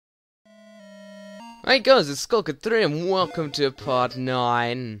Hey guys, it's Skulker3 and welcome to part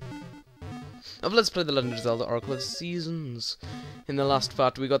 9 of Let's Play the Legend of Zelda Oracle of Seasons. In the last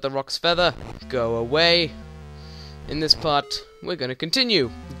part we got the Rock's Feather, go away. In this part we're gonna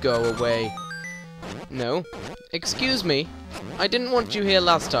continue, go away. No, excuse me, I didn't want you here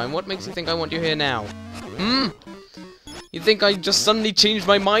last time, what makes you think I want you here now? You think I just suddenly changed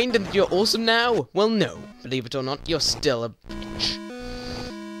my mind and you're awesome now? Well no, believe it or not, you're still a bitch.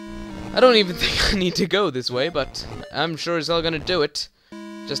 I don't even think I need to go this way, but I'm sure as hell gonna do it.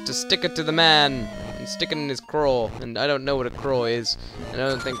 Just to stick it to the man, and stick it in his craw, and I don't know what a craw is, and I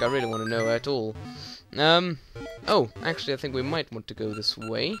don't think I really want to know at all. Oh, actually I think we might want to go this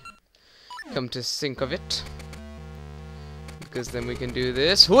way. Come to think of it. Because then we can do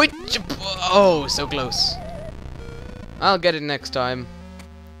this. Oh, so close. I'll get it next time.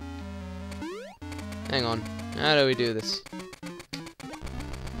 Hang on, how do we do this?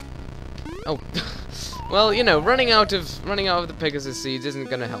 Oh, well, you know, running out of the Pegasus seeds isn't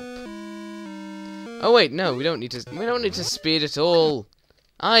gonna help. Oh wait, no, we don't need to speed at all.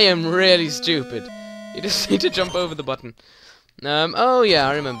 I am really stupid. You just need to jump over the button. Oh yeah,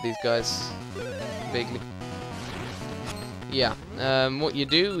 I remember these guys vaguely. Yeah. What you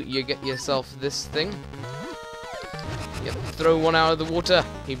do, you get yourself this thing. Yep. Throw one out of the water.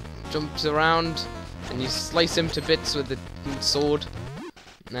 He jumps around, and you slice him to bits with the sword.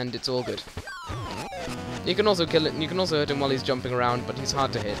 And it's all good. You can also kill it. You can also hit him while he's jumping around, but he's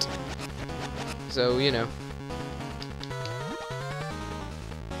hard to hit. So you know.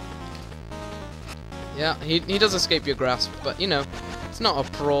 Yeah, he does escape your grasp, but you know, it's not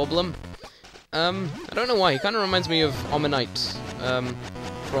a problem. I don't know why. He kind of reminds me of Omanyte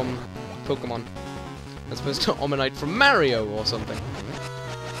from Pokemon, as opposed to Omanyte from Mario or something.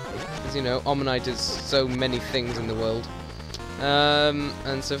 Because you know, Omanyte is so many things in the world.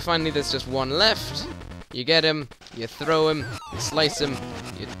 And so finally there's just one left. You get him, you throw him, you slice him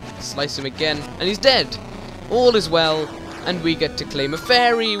again, and he's dead. All is well, and we get to claim a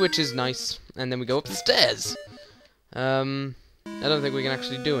fairy, which is nice. And then we go up the stairs. I don't think we can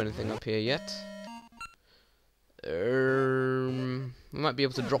actually do anything up here yet. We might be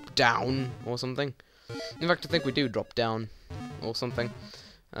able to drop down or something. In fact, I think we do drop down or something.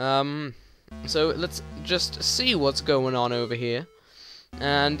 So let's just see what's going on over here.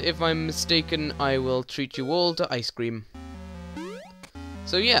 And if I'm mistaken, I will treat you all to ice cream.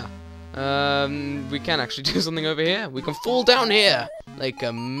 So yeah, we can actually do something over here. We can fall down here like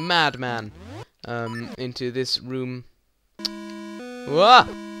a madman into this room. Wah!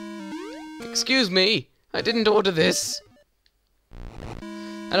 Excuse me, I didn't order this.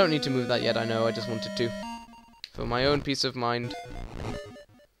 I don't need to move that yet, I know, I just wanted to. For my own peace of mind.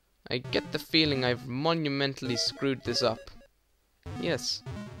 I get the feeling I've monumentally screwed this up. Yes,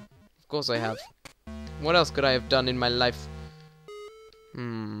 of course I have. What else could I have done in my life?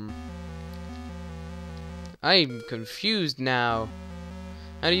 I'm confused now.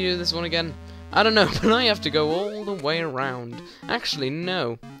 How do you do this one again? I don't know, but I have to go all the way around. Actually,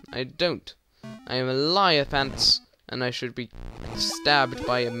 no, I don't. I am a liar pants, and I should be stabbed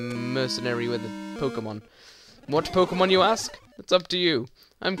by a mercenary with a Pokemon. What Pokemon, you ask? It's up to you.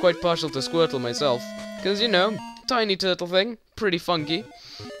 I'm quite partial to Squirtle myself, because, you know, tiny turtle thing, pretty funky.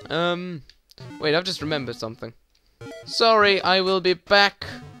 Wait, I've just remembered something. Sorry, I will be back.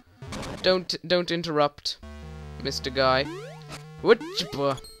 Don't interrupt, Mr. Guy.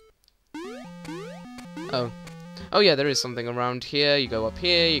 Oh yeah, there is something around here. You go up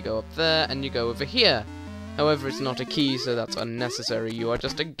here, you go up there, and you go over here. However, it's not a key, so that's unnecessary. You are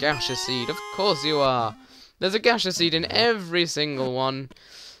just a gaseous seed. Of course you are. There's a gaseous seed in every single one.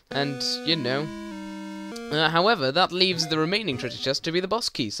 And, you know. However, that leaves the remaining treasure chest to be the boss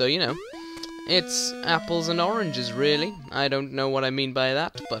key, so, you know. It's apples and oranges, really. I don't know what I mean by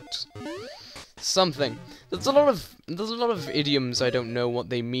that, but something. There's a lot of idioms I don't know what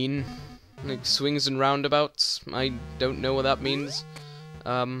they mean. Like swings and roundabouts. I don't know what that means.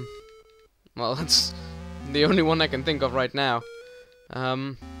 Well, that's the only one I can think of right now.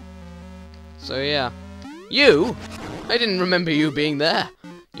 So yeah. You? I didn't remember you being there.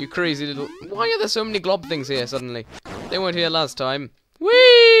 You crazy little... Why are there so many glob things here suddenly? They weren't here last time.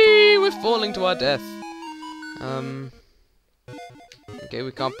 Whee! We're falling to our death. Okay,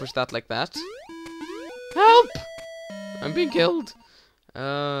 we can't push that like that. Help! I'm being killed.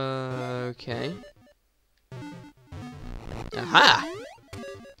 Okay. Aha!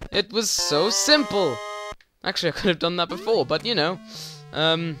 It was so simple! Actually, I could have done that before, but you know.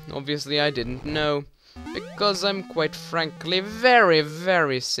 Obviously I didn't know. Because I'm quite frankly very,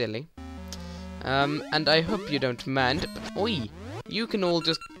 very silly. And I hope you don't mind, but oi, you can all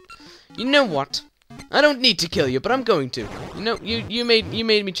just... You know what? I don't need to kill you, but I'm going to. You know, you made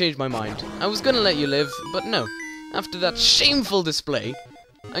me change my mind. I was gonna let you live, but no. After that shameful display,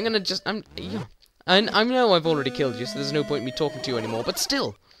 I'm gonna just yeah. I know I've already killed you, so there's no point in me talking to you anymore. But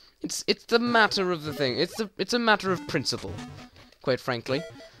still, it's the matter of the thing. It's a matter of principle, quite frankly.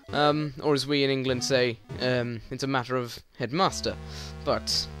 Or as we in England say, it's a matter of headmaster.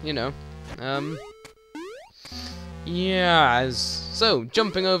 But you know, yes. So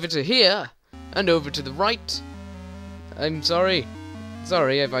jumping over to here and over to the right. I'm sorry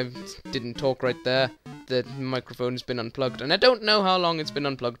if I didn't talk right there. The microphone's been unplugged, and I don't know how long it's been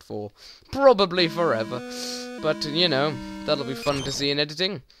unplugged for. Probably forever. But, you know, that'll be fun to see in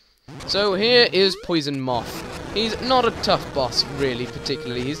editing. So, here is Poison Moth. He's not a tough boss, really,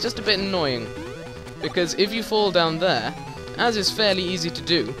 particularly. He's just a bit annoying. Because if you fall down there, as is fairly easy to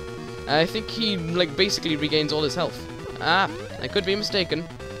do, I think he, like, basically regains all his health. Ah, I could be mistaken.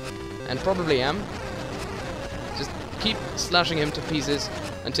 And probably am. Just keep slashing him to pieces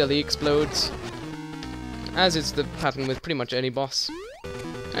until he explodes. As is the pattern with pretty much any boss.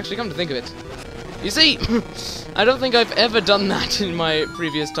 Actually, come to think of it. You see, I don't think I've ever done that in my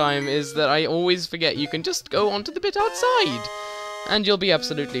previous time, is that I always forget you can just go onto the bit outside, and you'll be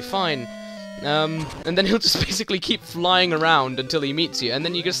absolutely fine. And then he'll just basically keep flying around until he meets you, and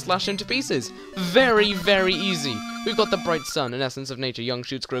then you just slash him to pieces. Very, very easy. We've got the bright sun, an essence of nature. Young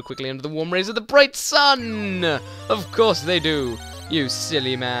shoots grow quickly under the warm rays of the bright sun! Of course they do, you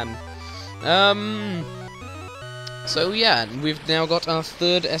silly man. So yeah, we've now got our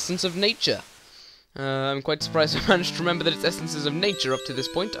third essence of nature. I'm quite surprised I managed to remember that it's essences of nature up to this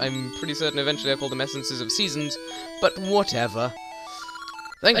point. I'm pretty certain eventually I call them essences of seasons, but whatever.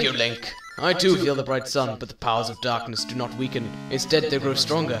 Thank you, Link. I too feel the bright sun, but the powers of darkness do not weaken. Instead, they grow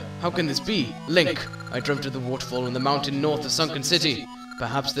stronger. How can this be? Link, I dreamt of the waterfall in the mountain north of Sunken City.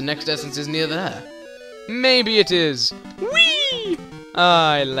 Perhaps the next essence is near there. Maybe it is. Whee!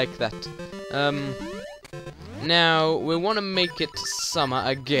 I like that. Now, we want to make it summer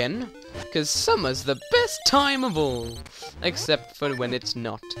again, because summer's the best time of all, except for when it's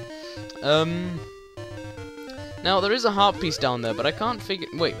not. Now, there is a heart piece down there, but I can't figure...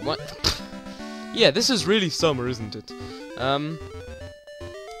 Wait, what? Yeah, this is really summer, isn't it?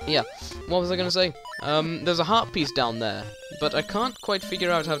 Yeah, what was I going to say? There's a heart piece down there, but I can't quite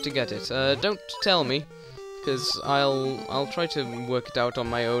figure out how to get it. Don't tell me, because I'll try to work it out on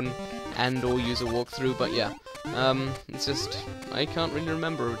my own, and or use a walkthrough, but yeah. It's just, I can't really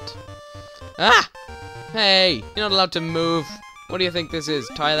remember it. Ah! Hey, you're not allowed to move. What do you think this is,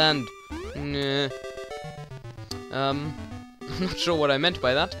 Thailand? Nah. I'm not sure what I meant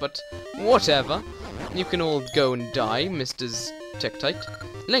by that, but whatever. You can all go and die, Mr. Tektite.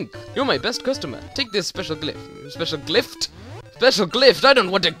 Link, you're my best customer. Take this special glyph. Special glyph? Special glyph? I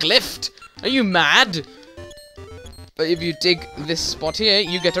don't want a glyph! Are you mad? But if you dig this spot here,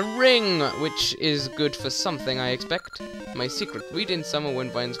 you get a ring, which is good for something, I expect. My secret. Read in summer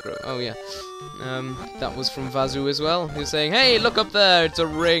when vines grow. Oh, yeah. That was from Vazu as well, who's saying, hey, look up there, it's a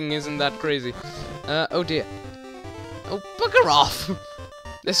ring, isn't that crazy? Oh dear. Oh, bugger off!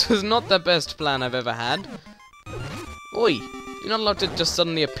 This was not the best plan I've ever had. Oi, you're not allowed to just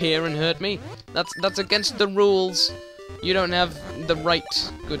suddenly appear and hurt me. That's against the rules. You don't have the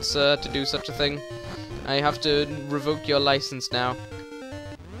right, good sir, to do such a thing. I have to revoke your license now.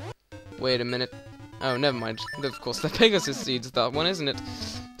 Wait a minute. Oh, never mind. Of course, the Pegasus seed's that one, isn't it?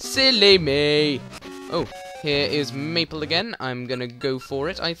 Silly me! Oh, here is Maple again. I'm gonna go for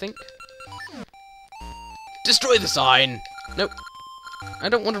it, I think. Destroy the sign! Nope. I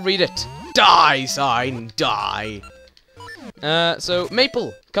don't want to read it. Die, sign! Die! So,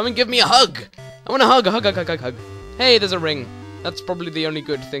 Maple, come and give me a hug! I want a hug, a hug, hug, hug, hug, hug. Hey, there's a ring. That's probably the only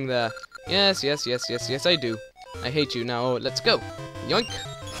good thing there. Yes, yes, yes, yes, yes, I do. I hate you now. Let's go. Yoink.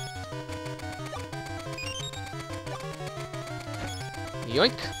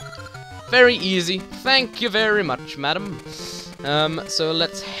 Yoink. Very easy. Thank you very much, madam. So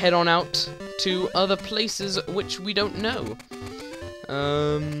let's head on out to other places which we don't know.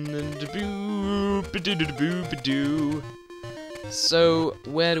 So,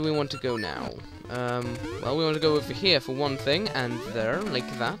 where do we want to go now? Well, we want to go over here for one thing, and there, like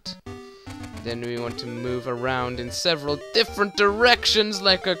that. Then we want to move around in several different directions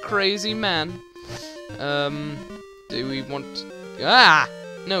like a crazy man. Do we want... Ah!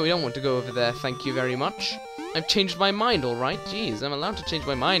 No, we don't want to go over there, thank you very much. I've changed my mind, alright. Jeez, I'm allowed to change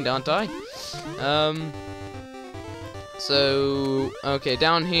my mind, aren't I? So... Okay,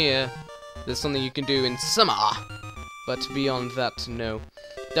 down here, there's something you can do in summer. But beyond that, no.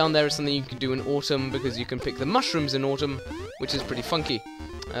 Down there is something you can do in autumn, because you can pick the mushrooms in autumn, which is pretty funky.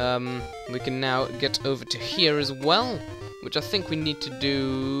 We can now get over to here as well, which I think we need to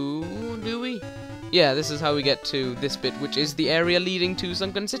do we? Yeah, this is how we get to this bit, which is the area leading to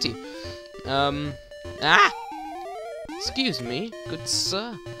Sunken City. Excuse me, good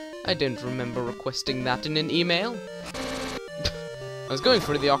sir. I don't remember requesting that in an email. I was going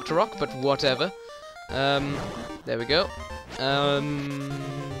for the Octorok, but whatever. There we go.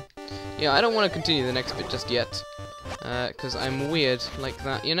 Yeah, I don't want to continue the next bit just yet. Because I'm weird like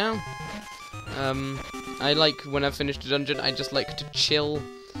that, you know? I like, when I've finished a dungeon, I just like to chill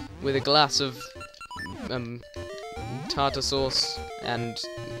with a glass of, tartar sauce and,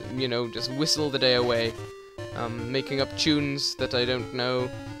 you know, just whistle the day away. Making up tunes that I don't know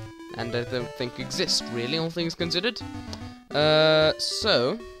and I don't think exist, really, all things considered.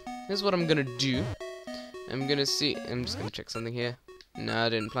 So, here's what I'm gonna do. I'm just gonna check something here. No, I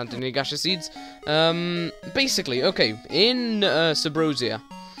didn't plant any gaseous seeds. Basically, okay, in Subrosia,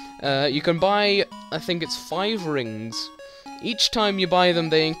 you can buy, I think it's 5 rings. Each time you buy them,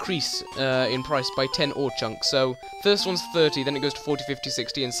 they increase in price by 10 ore chunks. So, first one's 30, then it goes to 40, 50,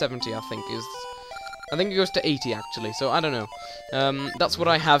 60, and 70, I think it goes to 80, actually, so I don't know. That's what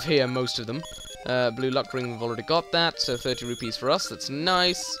I have here, most of them. Blue luck ring, we've already got that, so 30 rupees for us, that's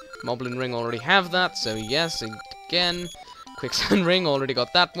nice. Moblin ring, already have that, so yes, again. Quicksand ring, already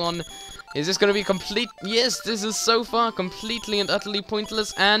got that one. Is this going to be complete? Yes, this is so far completely and utterly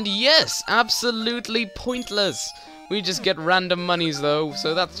pointless, and yes, absolutely pointless. We just get random monies, though,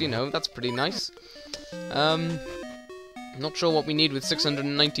 so that's, you know, that's pretty nice. Not sure what we need with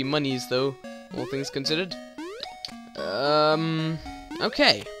 690 monies, though, all things considered.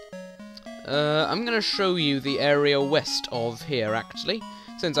 Okay. I'm gonna show you the area west of here, actually,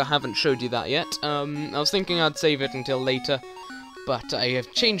 since I haven't showed you that yet. I was thinking I'd save it until later, but I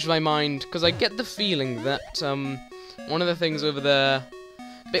have changed my mind, because I get the feeling that, one of the things over there...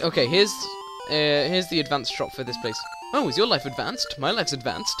 Okay, here's the advanced shop for this place. Oh, is your life advanced? My life's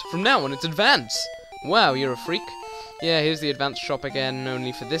advanced. From now on, it's advanced. Wow, you're a freak. Yeah, here's the advanced shop again,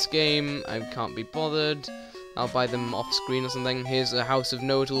 only for this game. I can't be bothered. I'll buy them off screen or something. Here's a house of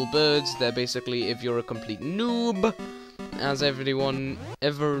notable birds. They're basically if you're a complete noob. As everly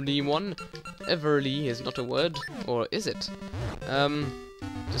is not a word, or is it?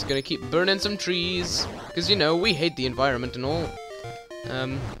 Just gonna keep burning some trees, because, you know, we hate the environment and all.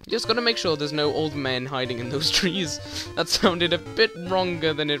 Just gotta make sure there's no old men hiding in those trees. That sounded a bit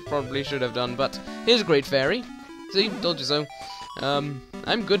wronger than it probably should have done, but here's a great fairy. See, told you so.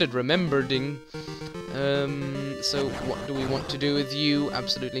 I'm good at remembering. So what do we want to do with you?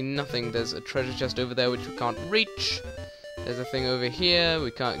 Absolutely nothing. There's a treasure chest over there which we can't reach. There's a thing over here.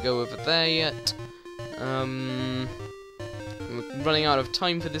 We can't go over there yet. We're running out of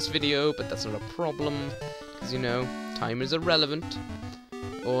time for this video, but that's not a problem. Because, you know, time is irrelevant.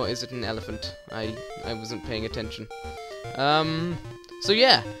 Or is it an elephant? I wasn't paying attention. So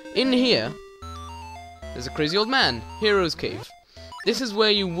yeah, in here, there's a crazy old man. Hero's Cave. This is where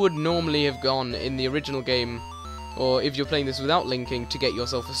you would normally have gone in the original game, or if you're playing this without linking, to get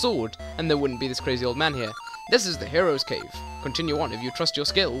yourself a sword, and there wouldn't be this crazy old man here. This is the Hero's Cave. Continue on if you trust your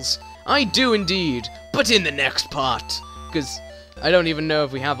skills. I do indeed, but in the next part, because I don't even know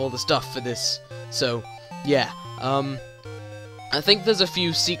if we have all the stuff for this. So, yeah, I think there's a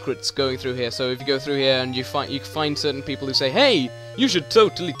few secrets going through here, so if you go through here and you find certain people who say, hey, you should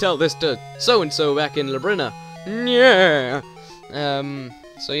totally tell this to so-and-so back in Labrina. Yeah.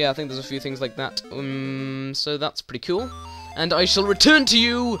 So yeah, I think there's a few things like that. So that's pretty cool. And I shall return to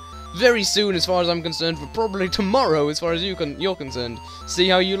you very soon as far as I'm concerned, but probably tomorrow as far as you're concerned. See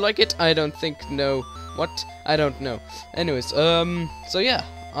how you like it? I don't think, no. What? I don't know. Anyways, so yeah,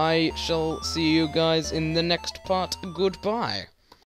 I shall see you guys in the next part. Goodbye.